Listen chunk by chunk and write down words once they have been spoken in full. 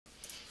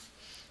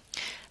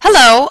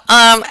Hello,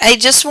 I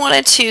just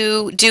wanted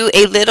to do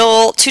a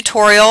little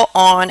tutorial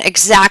on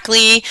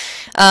exactly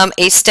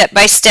a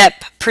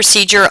step-by-step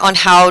procedure on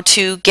how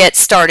to get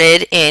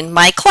started in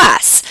my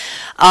class.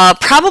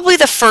 Probably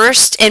the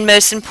first and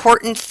most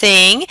important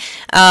thing,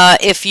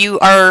 if you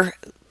are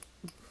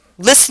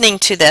listening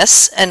to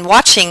this and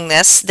watching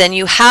this, then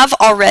you have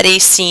already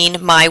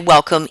seen my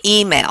welcome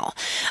email.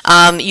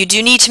 You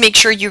do need to make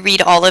sure you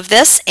read all of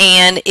this,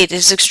 and it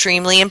is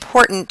extremely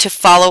important to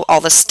follow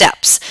all the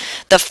steps.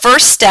 The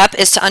first step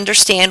is to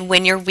understand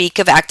when your week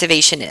of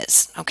activation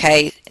is.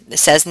 Okay, it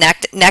says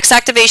next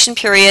activation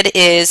period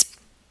is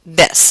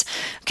this.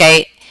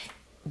 Okay.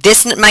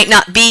 This might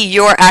not be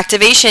your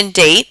activation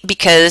date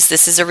because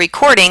this is a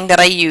recording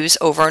that I use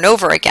over and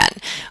over again.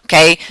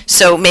 Okay,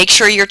 so make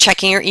sure you're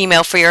checking your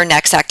email for your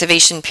next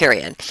activation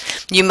period.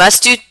 You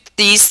must do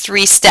these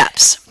 3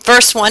 steps.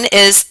 First one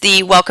is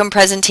the welcome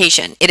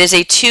presentation. It is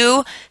a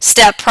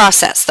 2-step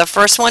process. The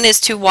first one is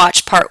to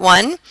watch part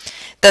 1.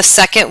 The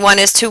second one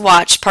is to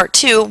watch part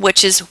 2,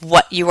 which is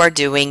what you are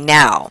doing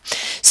now.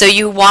 So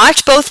you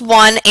watch both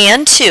 1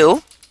 and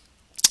 2.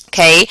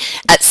 Okay,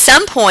 at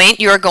some point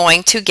you're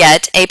going to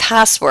get a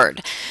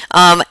password,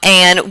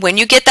 and when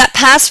you get that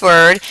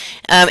password,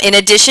 in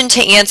addition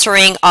to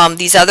answering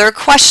these other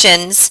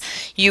questions,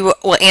 you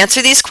will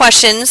answer these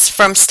questions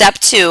from step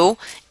 2.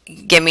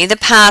 Give me the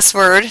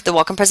password, the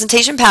welcome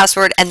presentation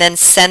password, and then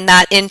send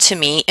that in to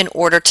me in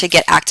order to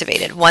get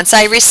activated. Once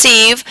I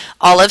receive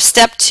all of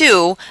step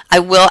 2, I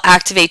will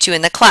activate you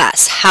in the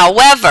class.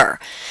 However,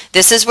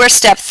 this is where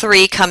step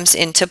 3 comes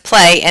into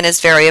play and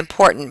is very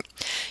important.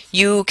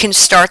 You can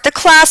start the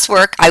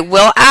classwork. I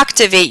will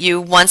activate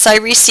you once I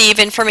receive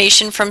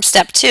information from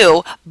step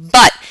 2,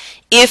 but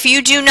if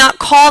you do not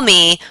call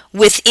me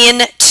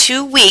within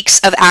 2 weeks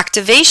of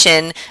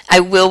activation, I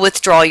will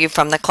withdraw you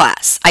from the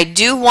class. I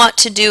do want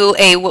to do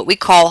a what we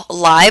call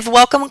live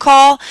welcome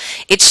call.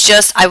 It's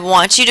just I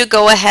want you to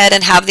go ahead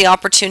and have the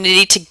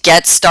opportunity to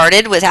get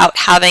started without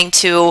having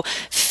to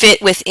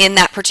fit within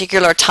that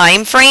particular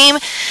time frame.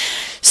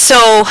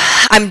 So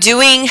I'm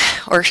doing,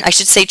 or I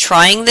should say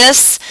trying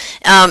this,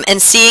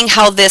 and seeing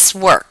how this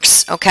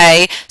works,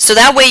 okay? So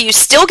that way you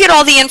still get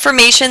all the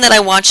information that I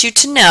want you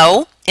to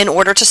know in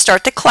order to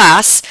start the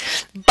class,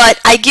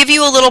 but I give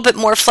you a little bit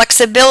more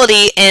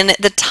flexibility in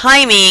the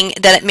timing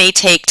that it may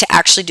take to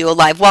actually do a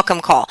live welcome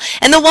call.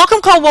 And the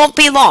welcome call won't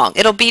be long.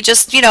 It'll be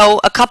just,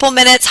 a couple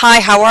minutes. Hi,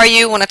 how are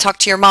you? Want to talk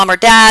to your mom or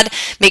dad?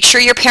 Make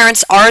sure your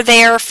parents are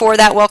there for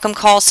that welcome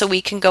call so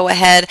we can go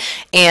ahead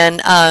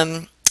and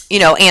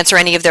answer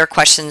any of their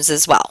questions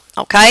as well.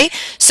 Okay,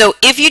 so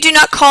if you do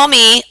not call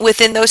me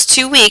within those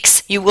 2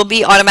 weeks, you will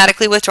be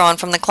automatically withdrawn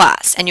from the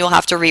class and you'll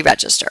have to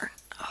re-register.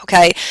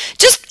 Okay,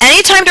 just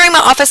anytime during my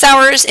office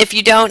hours, if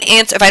I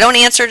don't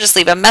answer, just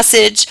leave a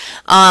message.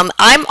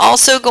 I'm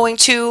also going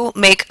to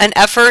make an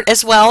effort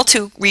as well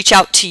to reach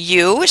out to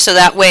you, so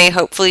that way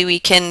hopefully we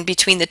can,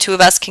 between the 2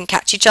 of us, can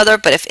catch each other.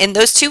 But if in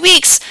those 2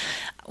 weeks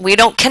we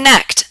don't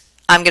connect,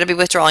 I'm going to be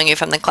withdrawing you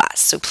from the class.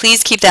 So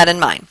please keep that in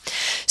mind.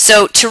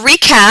 So to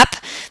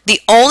recap, the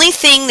only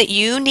thing that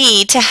you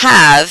need to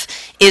have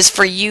is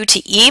for you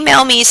to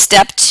email me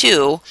step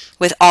 2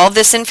 with all of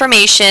this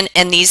information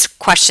and these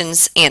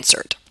questions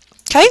answered.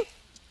 Okay?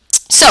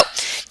 So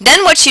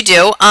then what you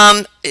do,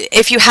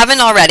 if you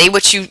haven't already,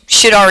 which you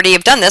should already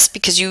have done this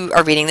because you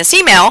are reading this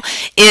email,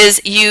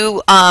 is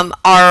you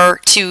are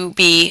to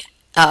be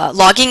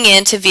logging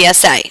in to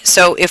VSA.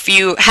 So if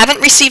you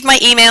haven't received my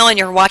email and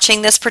you're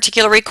watching this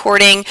particular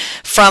recording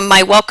from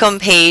my welcome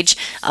page,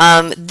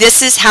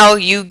 this is how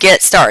you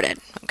get started.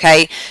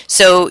 Okay,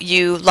 so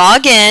you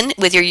log in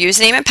with your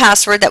username and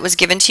password that was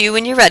given to you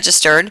when you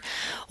registered.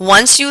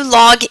 Once you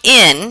log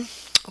in,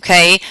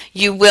 okay,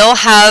 you will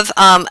have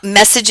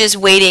messages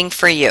waiting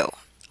for you.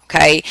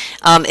 Okay,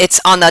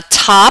 it's on the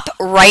top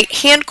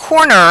right-hand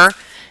corner.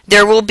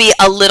 There will be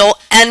a little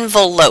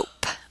envelope.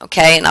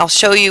 Okay, and I'll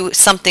show you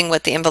something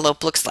what the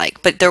envelope looks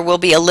like, but there will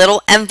be a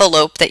little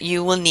envelope that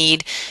you will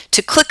need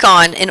to click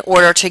on in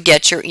order to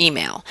get your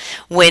email.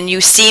 When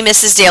you see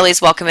Mrs.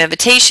 Dailey's welcome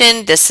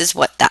invitation, this is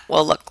what that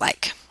will look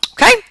like.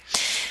 Okay,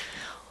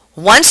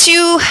 once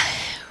you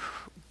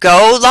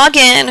go log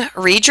in,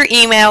 read your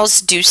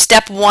emails, do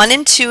step 1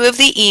 and 2 of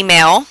the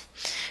email,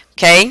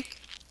 okay,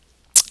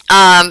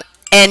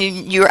 and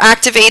you're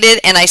activated,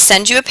 and I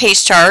send you a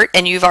pace chart,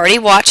 and you've already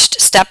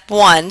watched step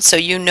 1, so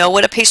you know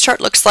what a pace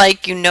chart looks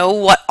like, you know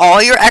what all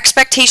your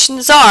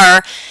expectations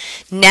are.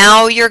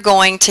 Now you're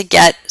going to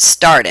get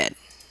started.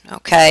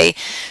 Okay,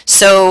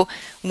 so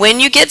when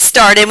you get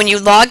started, when you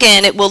log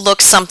in, it will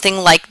look something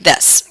like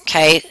this.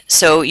 Okay,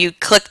 so you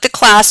click the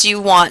class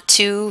you want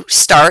to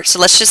start. So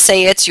let's just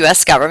say it's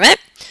U.S. Government.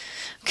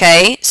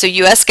 Okay, so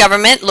U.S.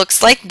 Government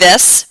looks like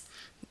this.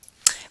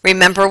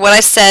 Remember what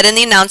I said in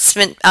the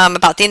announcement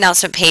about the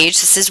announcement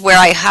page. This is where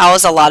I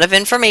house a lot of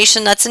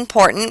information that's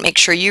important. Make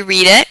sure you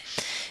read it.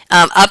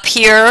 Up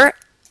here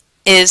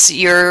is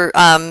your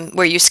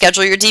where you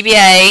schedule your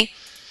DBA,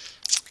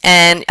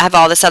 and have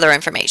all this other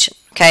information.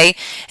 Okay,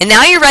 and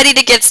now you're ready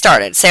to get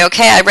started. Say,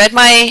 okay, I read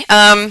my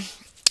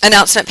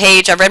announcement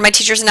page. I've read my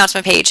teacher's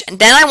announcement page. And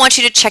then I want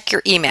you to check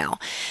your email.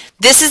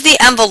 This is the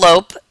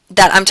envelope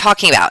that I'm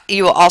talking about.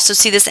 You will also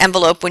see this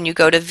envelope when you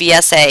go to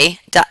vsa.flvs.net,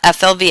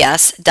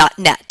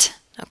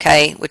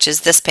 okay, which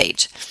is this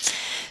page.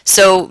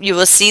 So you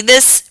will see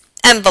this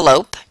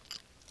envelope.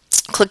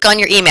 Click on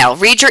your email.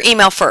 Read your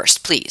email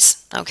first,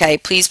 please. Okay,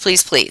 please,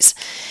 please, please.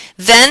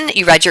 Then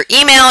you read your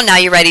email. Now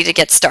you're ready to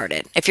get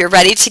started. If you're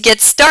ready to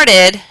get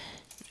started,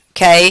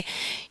 okay,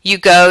 you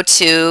go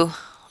to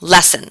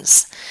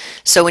lessons.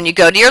 So when you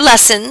go to your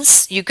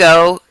lessons, you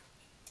go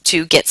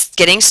to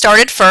getting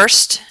started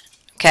first,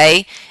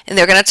 okay, and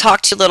they're going to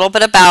talk to you a little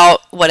bit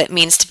about what it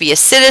means to be a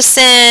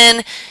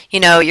citizen. You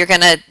know, you're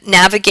going to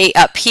navigate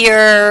up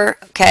here,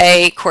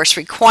 okay, course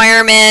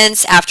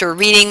requirements. After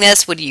reading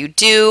this, what do you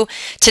do?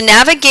 To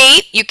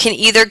navigate, you can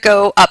either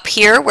go up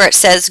here where it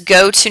says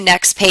go to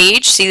next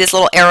page. See these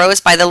little arrows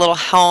by the little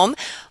home,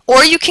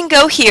 or you can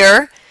go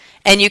here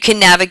and you can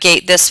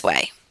navigate this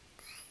way,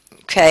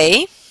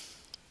 okay.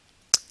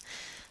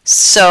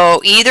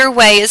 So either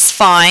way is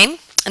fine.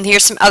 And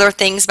here's some other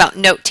things about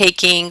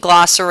note-taking,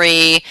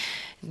 glossary,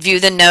 view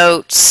the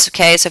notes.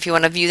 Okay, so if you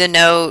want to view the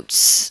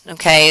notes,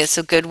 okay, it's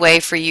a good way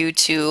for you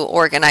to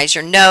organize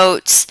your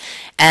notes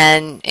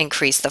and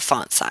increase the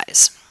font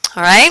size.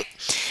 All right.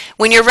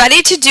 When you're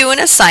ready to do an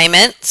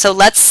assignment, so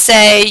let's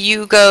say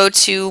you go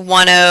to 10,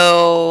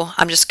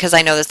 I'm just because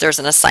I know that there's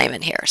an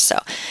assignment here.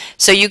 So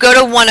you go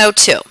to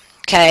 102,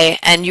 okay,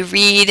 and you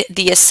read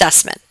the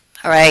assessment.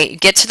 All right, you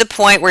get to the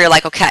point where you're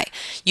like, okay,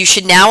 you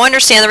should now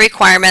understand the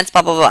requirements,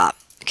 blah, blah, blah.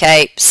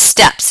 Okay,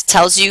 steps,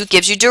 tells you,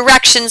 gives you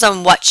directions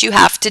on what you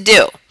have to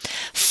do.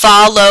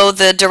 Follow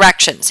the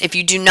directions. If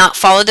you do not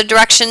follow the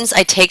directions,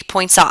 I take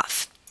points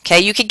off. Okay,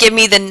 you could give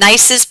me the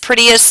nicest,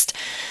 prettiest,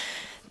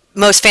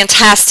 most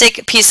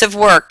fantastic piece of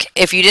work.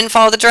 If you didn't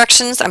follow the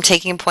directions, I'm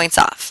taking points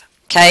off.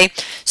 Okay,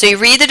 so you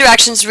read the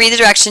directions,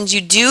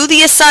 you do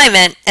the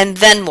assignment, and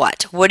then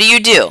what? What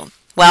do?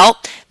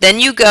 Well, then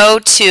you go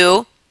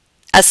to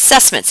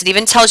assessments. It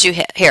even tells you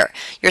here.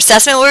 Your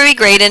assessment will be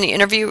graded in the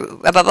interview,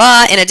 blah, blah,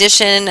 blah. In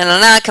addition,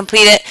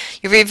 complete it.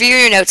 You review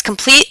your notes,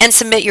 complete and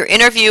submit your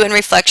interview and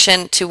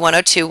reflection to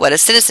 102, What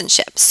is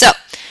Citizenship? So,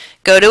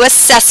 go to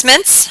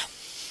assessments.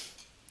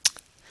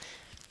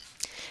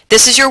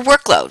 This is your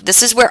workload.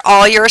 This is where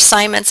all your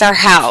assignments are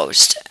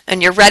housed.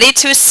 And you're ready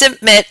to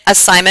submit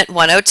assignment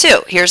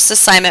 102. Here's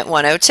assignment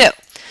 102.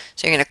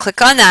 So you're going to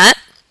click on that.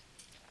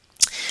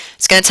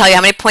 It's going to tell you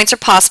how many points are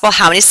possible,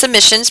 how many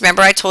submissions.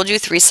 Remember I told you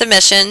 3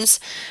 submissions.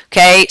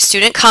 Okay,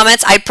 student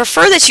comments. I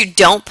prefer that you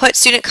don't put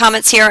student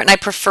comments here, and I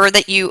prefer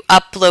that you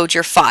upload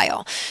your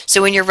file.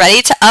 So when you're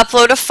ready to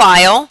upload a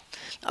file,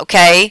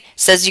 okay, it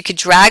says you could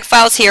drag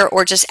files here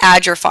or just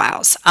add your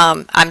files.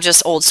 I'm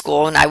just old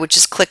school, and I would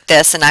just click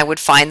this and I would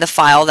find the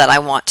file that I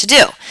want to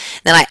do.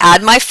 Then I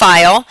add my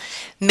file.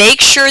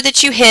 Make sure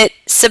that you hit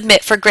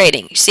submit for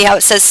grading. You see how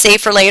it says save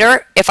for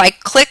later? If I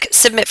click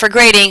submit for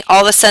grading,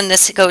 all of a sudden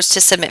this goes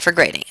to submit for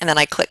grading. And then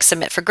I click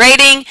submit for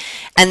grading,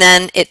 and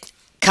then it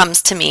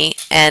comes to me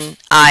and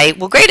I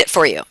will grade it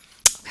for you.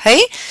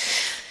 Okay?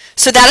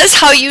 So that is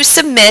how you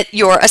submit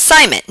your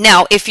assignment.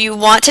 Now, if you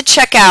want to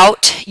check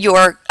out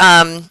your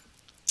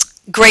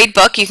grade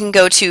book, you can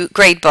go to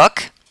grade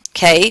book.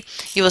 Okay?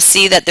 You will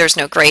see that there's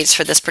no grades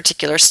for this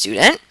particular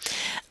student.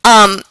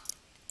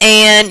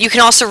 And you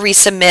can also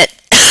resubmit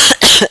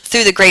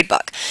through the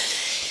gradebook.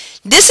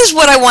 This is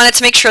what I wanted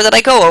to make sure that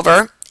I go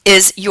over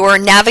is your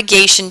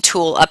navigation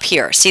tool up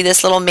here. See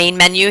this little main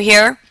menu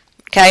here?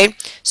 Okay,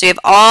 so you have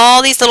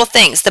all these little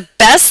things. The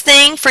best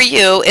thing for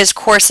you is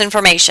course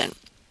information.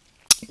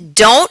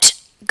 Don't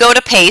go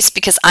to PACE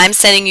because I'm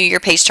sending you your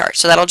PACE chart,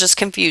 so that'll just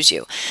confuse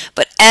you.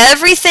 But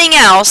everything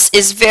else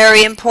is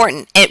very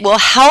important. It will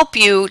help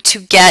you to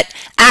get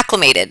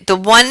acclimated. The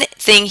one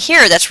thing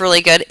here that's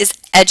really good is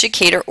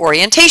educator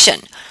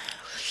orientation.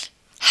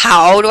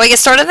 How do I get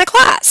started in the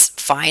class?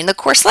 Find the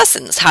course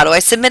lessons. How do I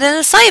submit an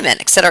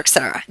assignment, etc.,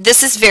 etc.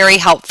 This is very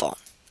helpful.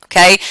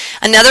 Okay.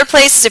 Another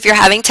place is if you're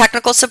having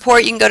technical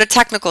support, you can go to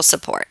technical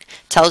support.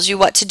 Tells you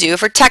what to do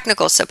for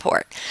technical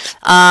support.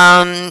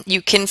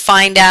 You can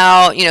find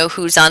out, you know,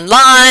 who's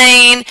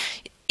online.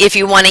 If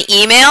you want to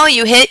email,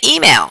 you hit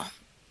email.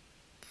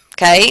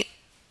 Okay.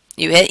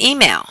 You hit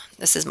email.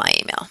 This is my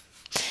email.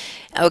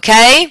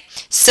 Okay.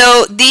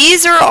 So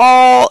these are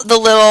all the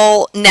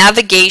little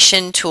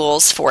navigation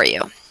tools for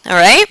you. All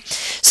right.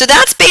 So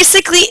that's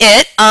basically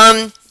it.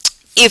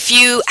 If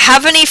you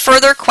have any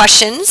further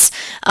questions,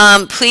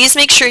 please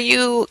make sure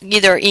you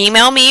either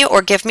email me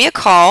or give me a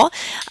call.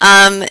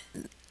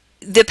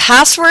 The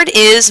password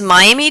is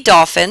Miami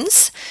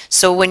Dolphins.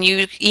 So when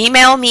you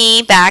email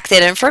me back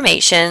that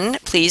information,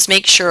 please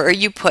make sure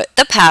you put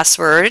the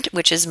password,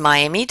 which is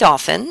Miami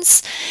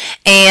Dolphins.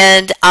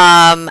 And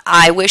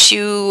I wish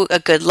you a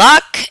good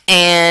luck,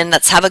 and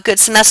let's have a good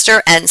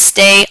semester and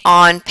stay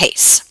on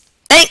pace.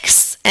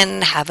 Thanks,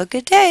 and have a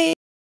good day.